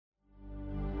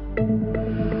Hello,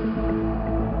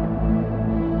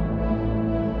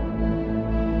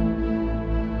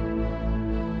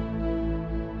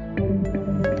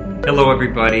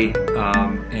 everybody,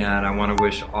 and I want to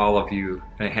wish all of you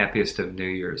the happiest of New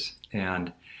Year's.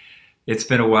 And it's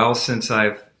been a while since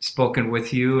I've spoken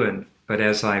with you, but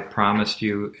as I promised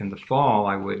you in the fall,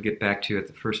 I would get back to you at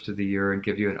the first of the year and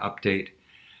give you an update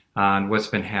on what's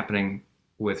been happening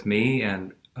with me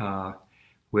and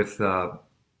with the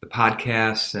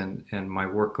podcasts and my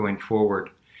work going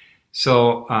forward.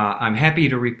 So I'm happy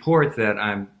to report that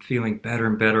I'm feeling better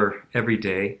and better every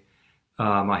day.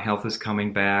 My health is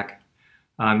coming back.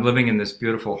 I'm living in this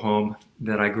beautiful home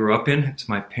that I grew up in. It's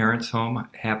my parents' home.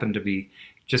 It happened to be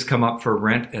just come up for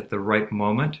rent at the right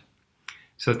moment.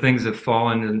 So things have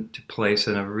fallen into place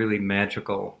in a really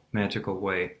magical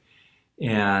way.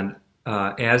 And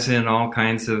as in all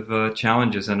kinds of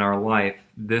challenges in our life,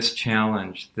 this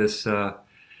challenge, this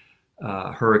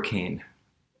hurricane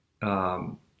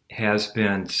has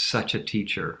been such a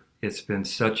teacher. It's been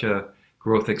such a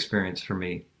growth experience for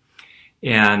me.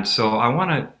 And so I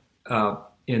want to,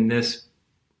 in this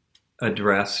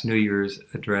address, New Year's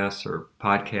address or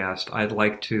podcast, I'd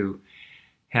like to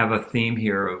have a theme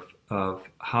here of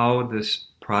how this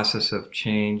process of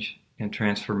change and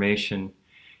transformation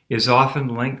is often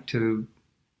linked to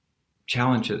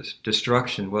challenges,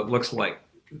 destruction, what looks like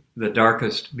the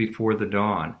darkest before the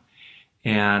dawn.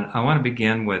 And I want to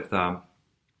begin with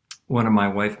one of my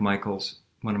wife Michael's,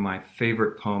 one of my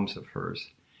favorite poems of hers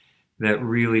that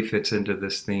really fits into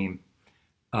this theme.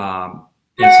 And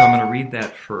so I'm going to read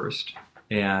that first,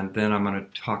 and then I'm going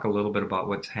to talk a little bit about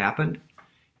what's happened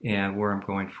and where I'm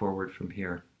going forward from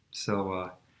here. So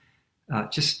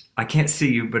I can't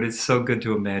see you, but it's so good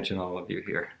to imagine all of you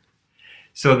here.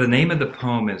 So the name of the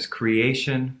poem is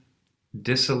Creation,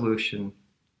 Dissolution,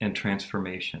 and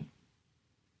Transformation.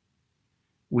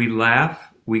 We laugh,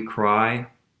 we cry,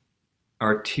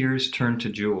 our tears turn to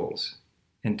jewels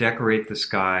and decorate the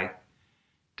sky,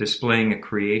 displaying a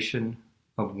creation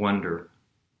of wonder.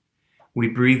 We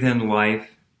breathe in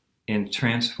life and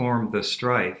transform the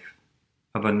strife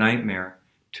of a nightmare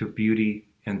to beauty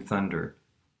and thunder.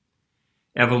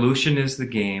 Evolution is the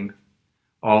game,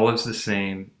 all is the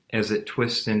same as it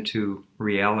twists into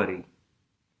reality.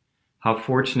 How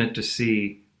fortunate to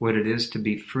see what it is to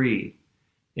be free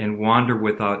and wander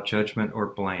without judgment or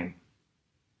blame.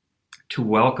 To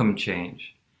welcome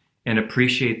change and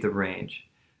appreciate the range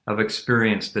of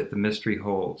experience that the mystery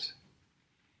holds.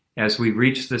 As we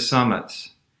reach the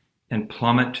summits and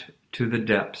plummet to the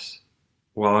depths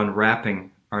while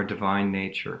unwrapping our divine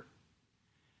nature.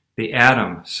 The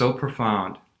atom, so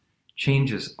profound,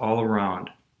 changes all around,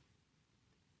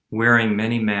 wearing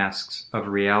many masks of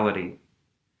reality.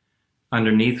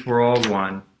 Underneath we're all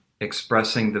one,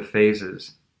 expressing the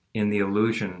phases in the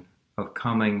illusion of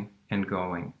coming and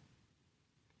going.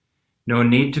 No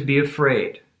need to be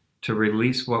afraid to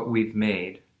release what we've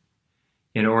made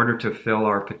in order to fill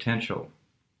our potential.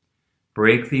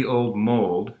 Break the old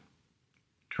mold,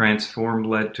 transform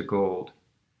lead to gold.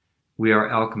 We are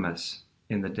alchemists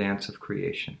in the dance of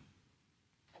creation.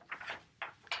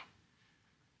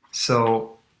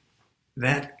 So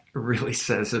that really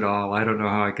says it all. I don't know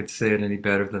how I could say it any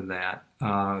better than that.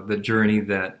 The journey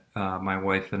that my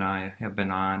wife and I have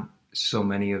been on, so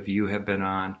many of you have been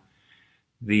on,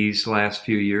 these last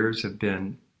few years have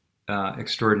been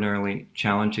extraordinarily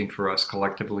challenging for us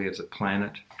collectively as a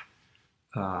planet,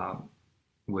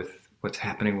 with what's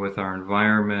happening with our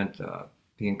environment,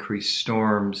 the increased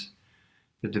storms,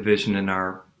 the division in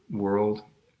our world,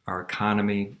 our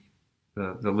economy,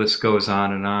 the list goes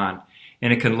on.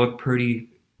 And it can look pretty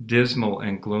dismal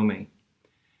and gloomy.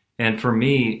 And for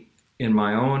me, in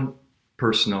my own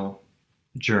personal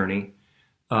journey,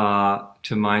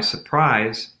 to my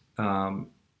surprise, my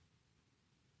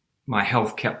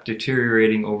health kept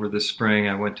deteriorating over the spring.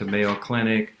 I went to Mayo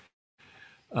Clinic,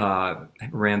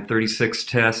 ran 36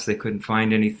 tests. They couldn't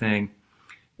find anything.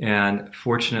 And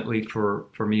fortunately for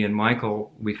me and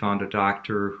Michael, we found a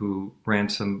doctor who ran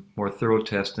some more thorough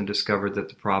tests and discovered that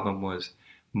the problem was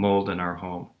mold in our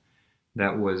home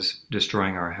that was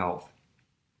destroying our health.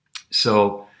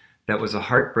 So that was a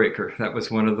heartbreaker. That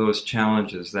was one of those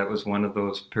challenges. That was one of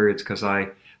those periods because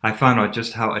I found out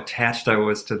just how attached I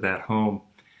was to that home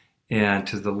and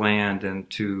to the land and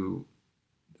to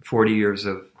 40 years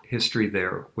of history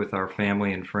there with our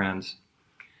family and friends.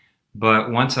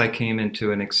 But once I came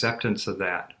into an acceptance of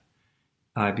that,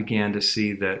 I began to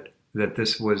see that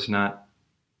this was not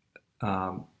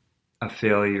a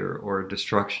failure or a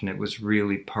destruction. It was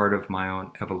really part of my own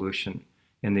evolution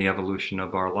and the evolution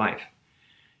of our life.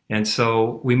 And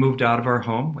so we moved out of our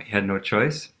home. We had no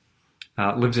choice.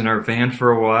 lived in our van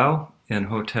for a while in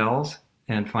hotels,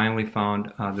 and finally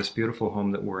found this beautiful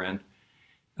home that we're in,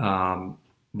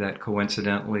 that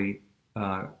coincidentally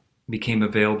became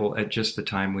available at just the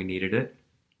time we needed it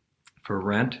for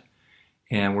rent.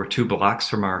 And we're 2 blocks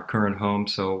from our current home,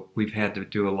 so we've had to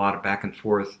do a lot of back and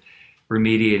forth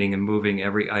remediating and moving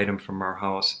every item from our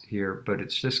house here, but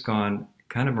it's just gone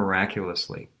kind of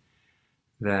miraculously,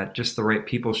 that just the right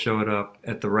people showed up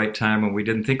at the right time when we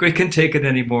didn't think we could take it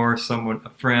anymore. Someone, a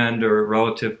friend or a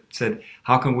relative, said,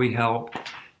 how can we help?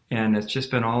 And it's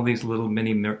just been all these little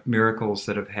mini miracles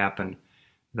that have happened.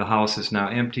 The house is now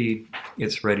empty.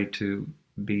 It's ready to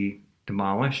be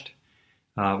demolished.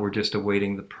 We're just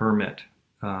awaiting the permit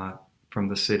from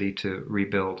the city to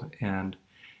rebuild. And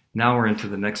now we're into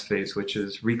the next phase, which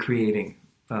is recreating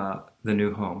the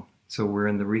new home. So we're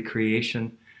in the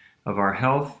recreation of our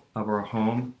health, of our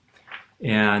home,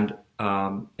 and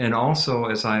also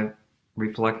as I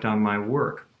reflect on my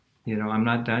work, I'm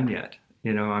not done yet.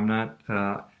 I'm not.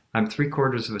 I'm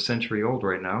 3/4 of a century old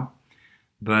right now,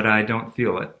 but I don't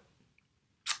feel it,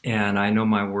 and I know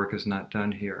my work is not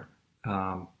done here.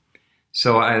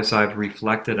 So as I've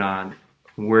reflected on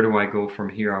where do I go from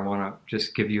here, I want to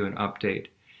just give you an update.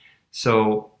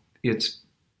 So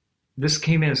this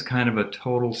came in as kind of a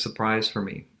total surprise for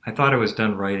me. I thought I was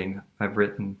done writing. I've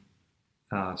written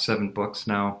 7 books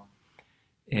now,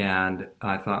 and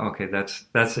I thought, okay, that's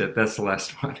it. That's the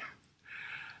last one.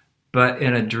 But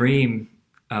in a dream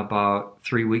about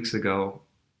 3 weeks ago,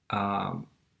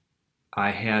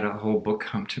 I had a whole book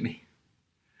come to me.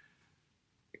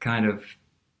 Kind of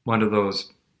one of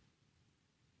those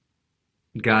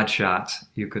God shots,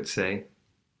 you could say,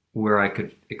 where I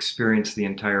could experience the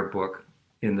entire book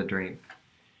in the dream.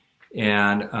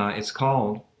 And it's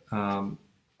called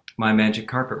My Magic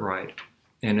Carpet Ride.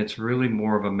 And it's really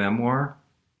more of a memoir,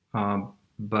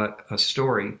 but a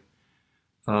story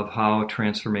of how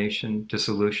transformation,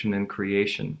 dissolution, and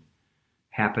creation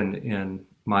happened in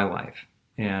my life,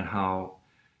 and how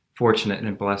fortunate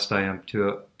and blessed I am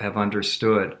to have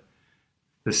understood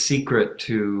the secret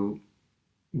to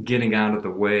getting out of the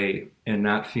way and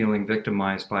not feeling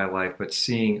victimized by life, but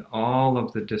seeing all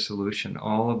of the dissolution,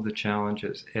 all of the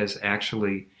challenges as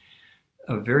actually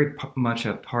a very much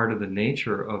a part of the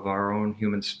nature of our own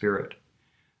human spirit.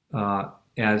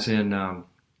 As in, I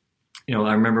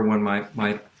remember when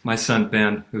my son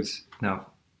Ben, who's now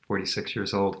 46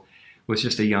 years old, was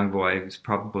just a young boy. He was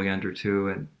probably under 2,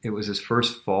 and it was his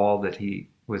first fall that he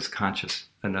was conscious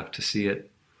enough to see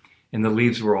it. And the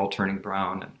leaves were all turning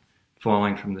brown and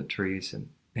falling from the trees. And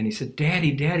he said,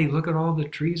 Daddy, look at all the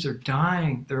trees are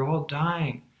dying. They're all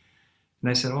dying. And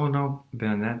I said, oh no,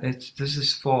 Ben, this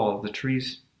is fall. The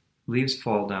leaves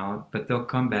fall down, but they'll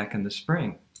come back in the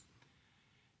spring.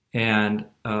 And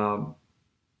so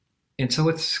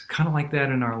it's kind of like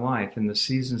that in our life, in the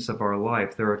seasons of our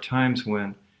life. There are times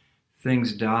when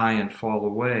things die and fall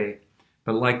away,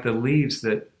 but like the leaves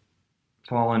that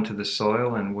fall into the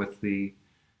soil and with the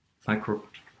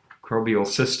microbial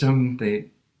system, they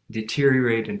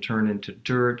deteriorate and turn into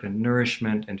dirt and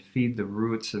nourishment and feed the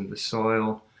roots and the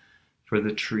soil for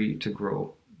the tree to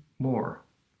grow more.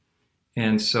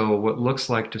 And so what looks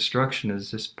like destruction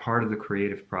is just part of the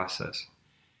creative process.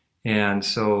 And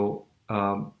so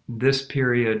this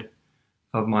period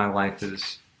of my life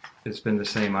has been the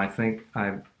same. I think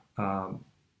I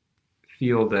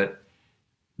feel that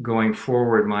going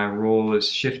forward, my role is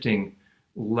shifting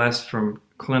less from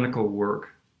clinical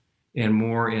work and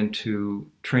more into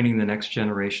training the next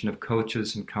generation of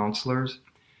coaches and counselors.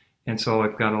 And so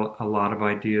I've got a lot of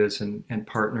ideas and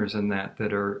partners in that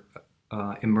are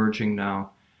emerging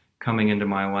now, coming into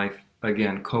my life.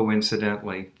 Again,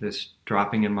 coincidentally, this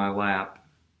dropping in my lap,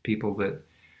 people that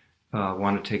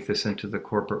want to take this into the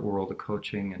corporate world of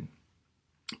coaching and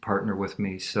partner with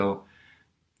me. So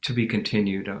to be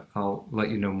continued. I'll let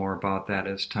you know more about that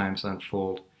as times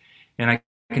unfold. And I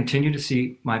continue to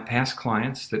see my past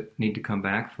clients that need to come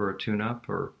back for a tune-up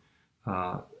or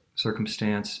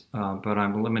circumstance, but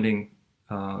I'm limiting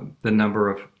the number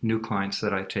of new clients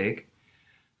that I take.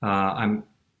 I'm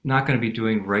not going to be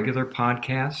doing regular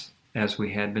podcasts as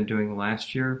we had been doing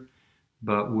last year,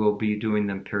 but we'll be doing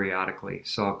them periodically,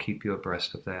 so I'll keep you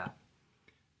abreast of that.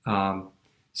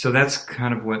 So that's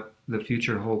kind of what the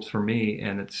future holds for me,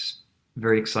 and it's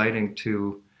very exciting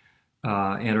to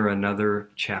enter another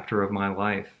chapter of my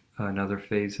life, another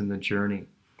phase in the journey.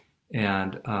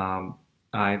 And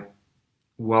I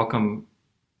welcome,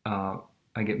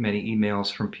 I get many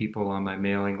emails from people on my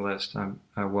mailing list.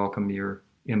 I welcome your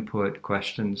input,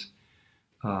 questions,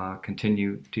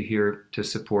 continue to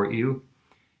support you.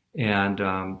 And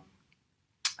I'm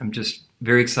just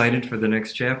very excited for the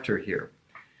next chapter here.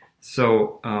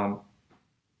 So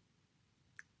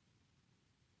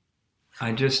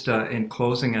I just, in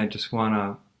closing, I just want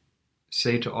to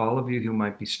say to all of you who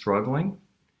might be struggling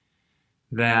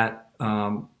that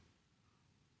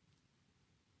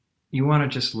you want to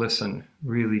just listen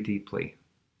really deeply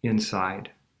inside,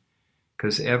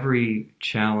 because every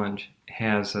challenge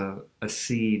has a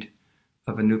seed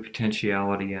of a new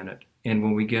potentiality in it. And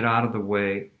when we get out of the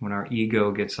way, when our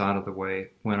ego gets out of the way,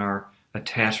 when our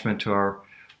attachment to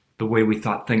the way we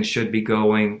thought things should be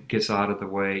going gets out of the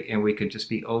way, and we can just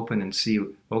be open and see,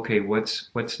 okay,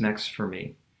 what's next for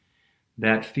me?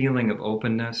 That feeling of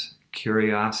openness,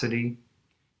 curiosity,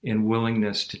 and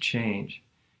willingness to change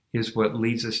is what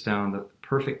leads us down the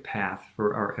perfect path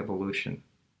for our evolution,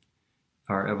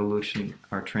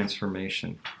 our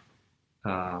transformation.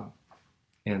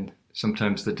 And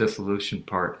sometimes the dissolution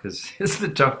part is the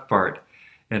tough part.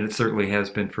 And it certainly has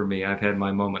been for me. I've had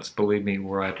my moments, believe me,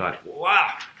 where I thought,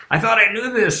 wow, I thought I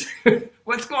knew this.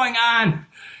 What's going on?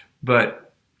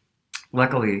 But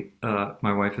luckily,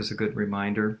 my wife is a good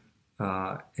reminder.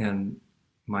 And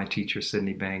my teacher,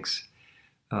 Sydney Banks,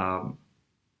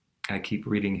 I keep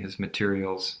reading his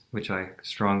materials, which I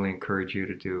strongly encourage you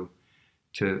to do,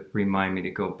 to remind me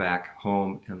to go back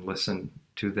home and listen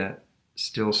to that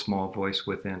still small voice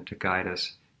within to guide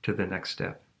us to the next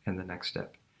step and the next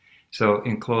step. So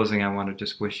in closing, I want to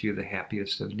just wish you the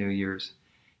happiest of New Year's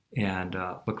and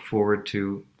look forward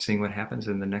to seeing what happens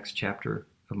in the next chapter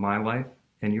of my life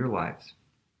and your lives.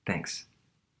 Thanks.